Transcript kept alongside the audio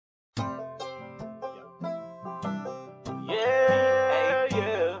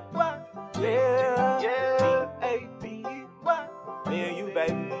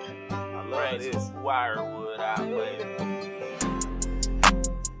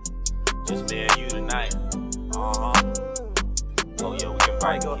Just me and you tonight. Oh yeah, we can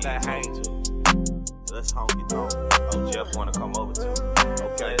break up that hang too. Let's honky tonk. Oh, Jeff wanna come over too.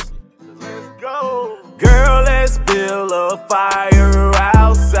 Okay, let's go. Girl, let's build a fire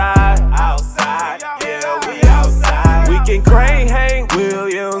outside. Outside, yeah, we outside. We can crank Hank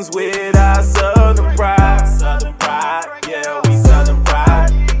Williams with our Southern pride. Southern pride, yeah, we Southern pride.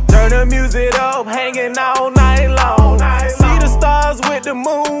 Turn the music up, hanging all night long. See the stars with the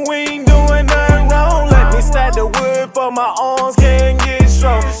moon, we ain't doing nothing wrong. Let me stack the wood for my arms can get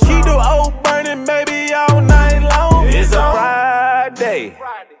strong. Keep the oak burning, baby, all night long. It's a Friday,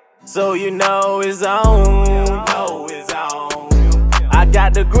 so you know it's on. I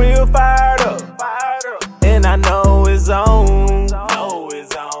got the grill fired up, and I know it's on.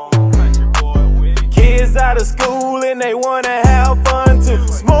 Kids out of school and they wanna have fun too.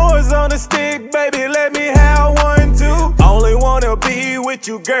 S'mores on the stick, baby, let me have one too. Only wanna be with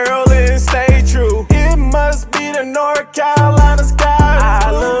you, girl, and stay true. It must be the North Carolina sky.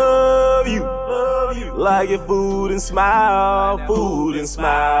 I love you, like your food and smile, food and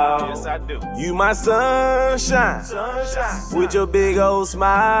smile. Yes, I do. You my sunshine, with your big old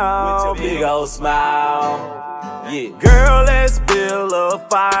smile, big old smile. Yeah, girl, let's build a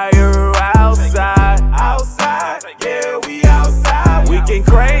fire outside. Outside, yeah, we outside. We can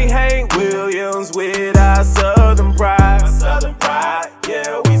crank Hank Williams with our Southern pride. Southern pride,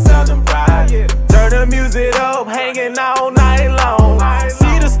 yeah, we Southern pride. Turn the music up, hanging all night long.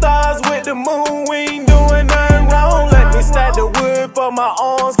 See the stars with the moon, we ain't doing nothing wrong. Let me stack the wood for my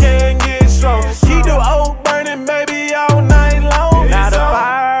arms can get strong. Keep the oak burning, baby, all night long. Now the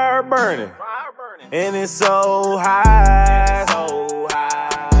fire burning, and it's so high.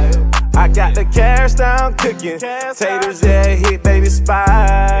 I got the cash down cooking, taters that hit baby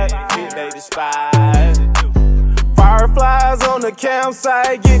spot. Fireflies on the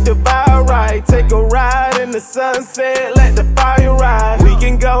campsite, get the vibe right. Take a ride in the sunset, let the fire ride. We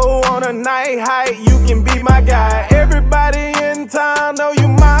can go on a night hike, you can be my guy. Everybody in town know you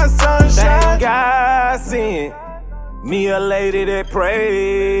my sunshine. Thank God sent me a lady that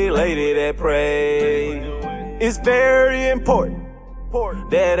pray, lady that pray. It's very important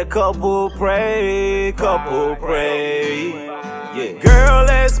that a couple pray, couple pray. Yeah, girl,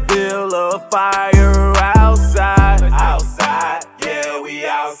 let's build a fire outside. Outside, yeah, we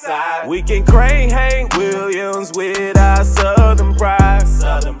outside. We can crank Hank Williams with our Southern pride.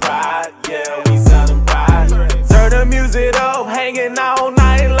 Southern pride, yeah, we Southern pride. Turn the music up, hanging all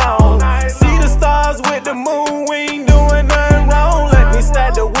night long. See the stars with the moon, we ain't doing nothing wrong. Let me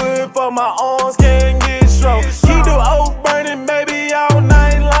stack the wood for my arms can